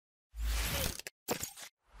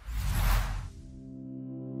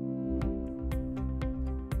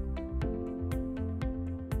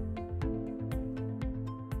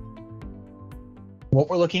What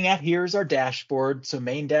we're looking at here is our dashboard. So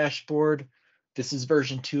main dashboard, this is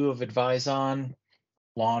version 2 of Advyzon,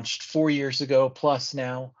 launched 4 years ago plus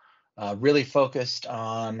now, really focused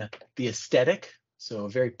on the aesthetic. So a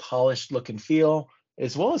very polished look and feel,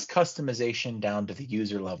 as well as customization down to the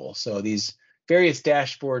user level. So these various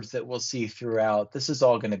dashboards that we'll see throughout, this is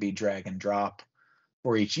all going to be drag and drop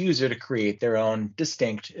for each user to create their own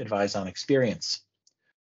distinct Advyzon experience.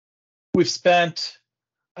 We've spent,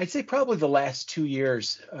 I'd say probably the last 2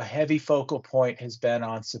 years, a heavy focal point has been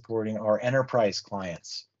on supporting our enterprise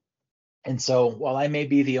clients. And so while I may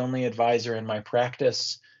be the only advisor in my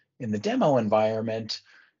practice in the demo environment,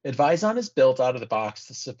 Advyzon is built out of the box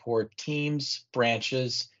to support teams,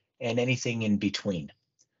 branches, and anything in between.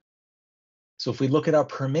 So if we look at our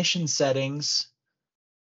permission settings,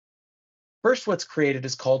 first what's created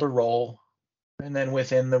is called a role, and then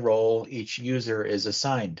within the role, each user is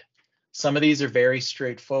assigned. Some of these are very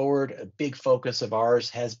straightforward. A big focus of ours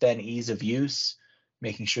has been ease of use,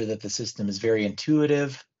 making sure that the system is very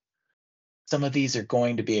intuitive. Some of these are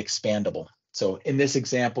going to be expandable. So in this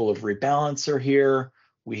example of rebalancer here,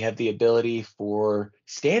 we have the ability for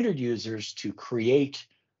standard users to create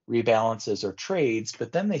rebalances or trades,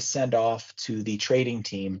 but then they send off to the trading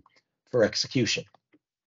team for execution.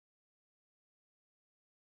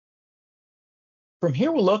 From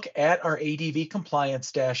here, we'll look at our ADV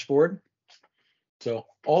compliance dashboard. So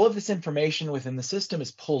all of this information within the system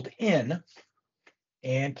is pulled in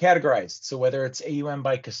and categorized. So whether it's AUM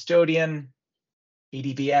by custodian,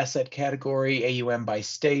 ADV asset category, AUM by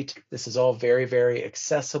state, this is all very, very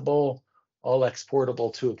accessible, all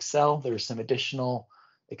exportable to Excel. There's some additional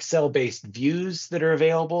Excel-based views that are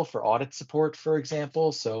available for audit support, for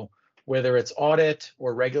example. So whether it's audit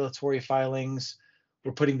or regulatory filings,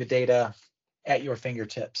 we're putting the data at your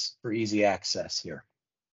fingertips for easy access here.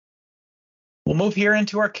 We'll move here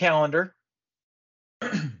into our calendar.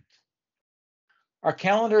 Our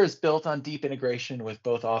calendar is built on deep integration with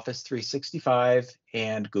both Office 365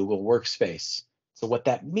 and Google Workspace. So what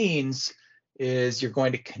that means is you're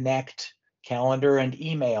going to connect calendar and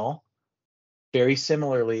email very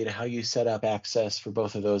similarly to how you set up access for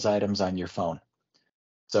both of those items on your phone.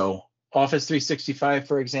 So Office 365,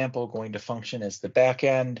 for example, going to function as the back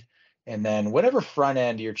end, and then whatever front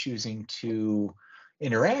end you're choosing to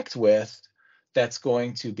interact with, that's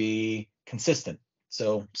going to be consistent.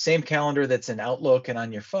 So same calendar that's in Outlook and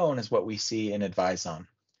on your phone is what we see in Advyzon.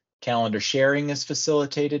 Calendar sharing is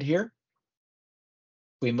facilitated here.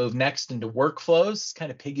 We move next into workflows, kind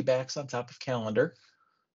of piggybacks on top of calendar.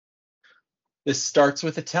 This starts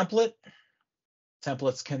with a template.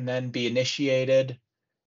 Templates can then be initiated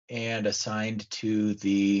and assigned to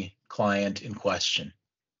the client in question.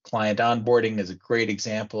 Client onboarding is a great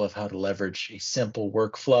example of how to leverage a simple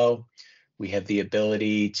workflow. We have the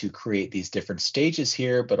ability to create these different stages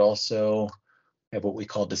here, but also have what we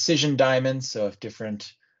call decision diamonds. So if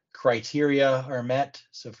different criteria are met,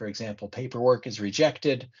 so for example, paperwork is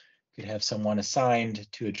rejected, you could have someone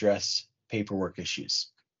assigned to address paperwork issues.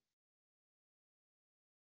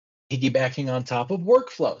 Piggybacking on top of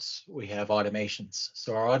workflows, we have automations.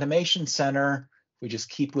 So our automation center, we just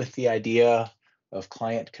keep with the idea of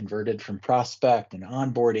client converted from prospect and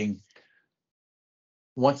onboarding.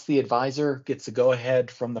 Once the advisor gets a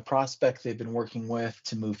go-ahead from the prospect they've been working with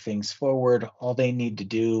to move things forward, all they need to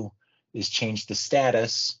do is change the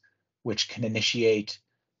status, which can initiate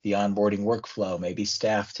the onboarding workflow. Maybe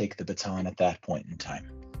staff take the baton at that point in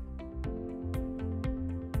time.